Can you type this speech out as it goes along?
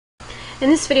In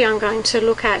this video I'm going to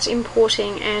look at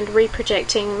importing and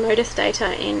reprojecting MODIS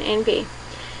data in Envy.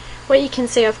 What you can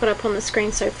see I've got up on the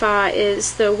screen so far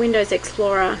is the Windows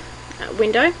Explorer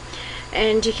window,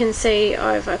 and you can see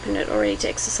I've opened it already to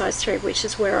Exercise 3, which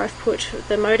is where I've put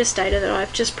the MODIS data that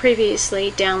I've just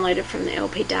previously downloaded from the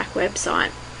LPDAC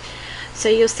website. So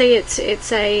you'll see it's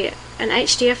an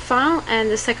HDF file,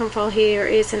 and the second file here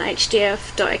is an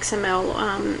hdf.xml,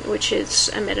 which is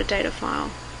a metadata file.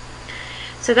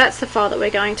 So that's the file that we're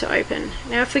going to open.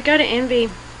 Now if we go to Envy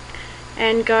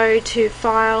and go to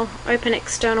File, Open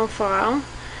External File,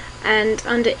 and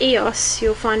under EOS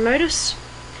you'll find MODIS.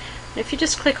 If you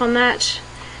just click on that,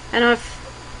 and I've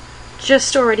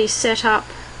just already set up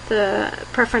the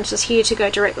preferences here to go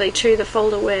directly to the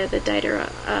folder where the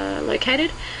data are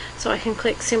located, so I can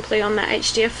click simply on that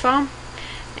HDF file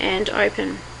and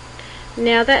open.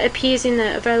 Now that appears in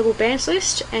the available bands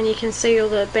list, and you can see all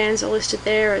the bands are listed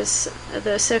there as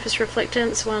the surface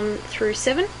reflectance 1 through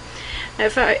 7. Now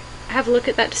if I have a look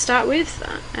at that to start with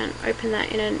and open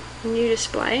that in a new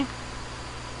display,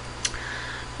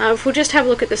 if we'll just have a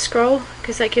look at the scroll,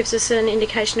 because that gives us an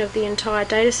indication of the entire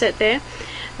data set there,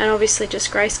 and obviously just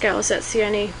grayscale, as that's the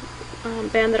only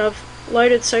band that I've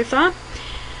loaded so far.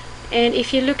 And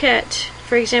if you look at,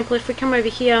 for example, if we come over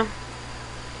here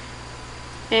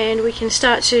and we can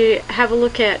start to have a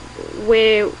look at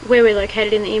where we're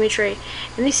located in the imagery.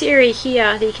 And this area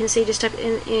here that you can see just up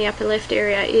in the upper left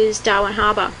area is Darwin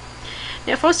Harbour.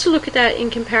 Now if I was to look at that in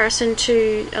comparison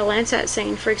to a Landsat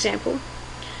scene, for example,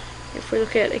 if we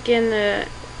look at again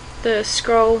the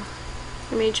scroll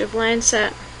image of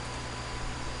Landsat,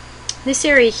 this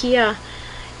area here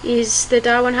is the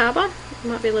Darwin Harbour. It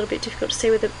might be a little bit difficult to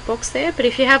see with the box there, but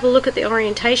if you have a look at the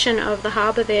orientation of the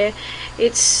harbour there,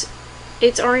 it's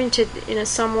oriented in a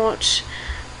somewhat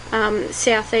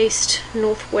southeast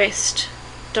northwest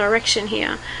direction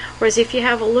here, whereas if you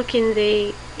have a look in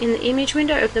the image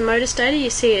window of the MODIS data, you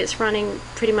see it's running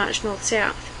pretty much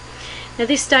north-south. Now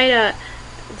this data,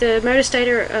 the MODIS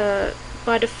data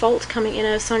by default coming in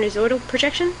a sinusoidal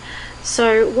projection,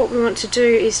 so what we want to do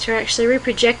is to actually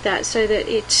reproject that so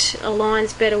that it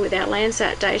aligns better with our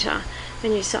Landsat data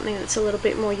and use something that's a little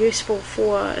bit more useful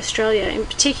for Australia in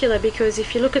particular, because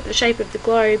if you look at the shape of the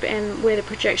globe and where the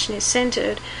projection is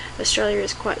centered, Australia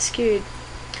is quite skewed.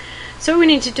 So what we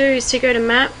need to do is to go to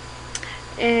Map,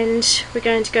 and we're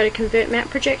going to go to Convert Map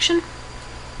Projection,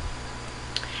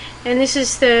 and this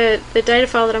is the data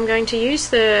file that I'm going to use,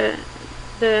 the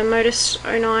MODIS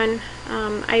 09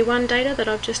 A1 data that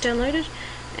I've just downloaded,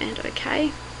 and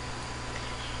OK.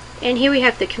 And here we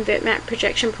have the Convert Map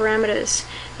Projection parameters.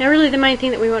 Now really the main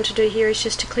thing that we want to do here is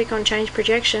just to click on Change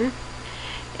Projection,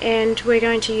 and we're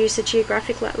going to use the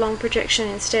Geographic Lat Long projection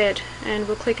instead, and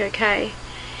we'll click OK.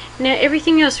 Now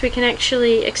everything else we can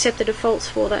actually accept the defaults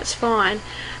for, that's fine,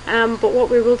 but what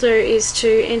we will do is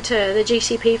to enter the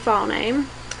GCP file name,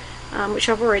 which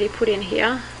I've already put in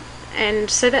here, and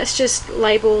so that's just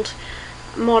labelled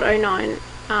mod09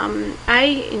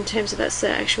 A, in terms of that's the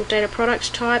actual data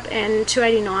product type, and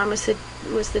 289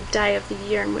 was the day of the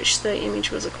year in which the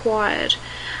image was acquired,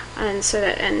 and so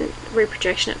that, and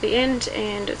reprojection at the end,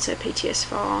 and it's a PTS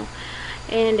file,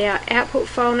 and our output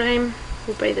file name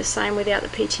will be the same without the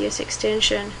PTS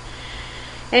extension.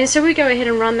 And so we go ahead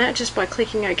and run that just by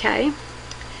clicking OK.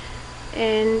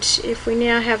 And if we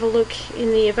now have a look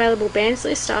in the available bands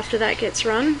list after that gets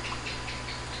run,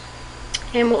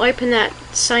 and we'll open that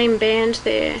same band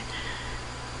there,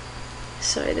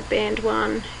 so the band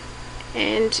 1,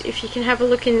 and if you can have a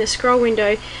look in the scroll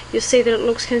window, you'll see that it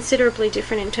looks considerably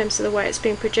different in terms of the way it's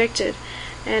been projected.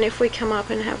 And if we come up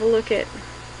and have a look at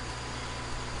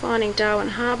finding Darwin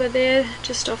Harbour there,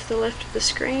 just off the left of the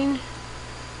screen,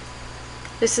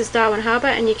 this is Darwin Harbour,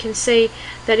 and you can see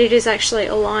that it is actually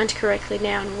aligned correctly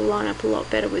now and will line up a lot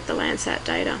better with the Landsat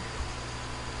data.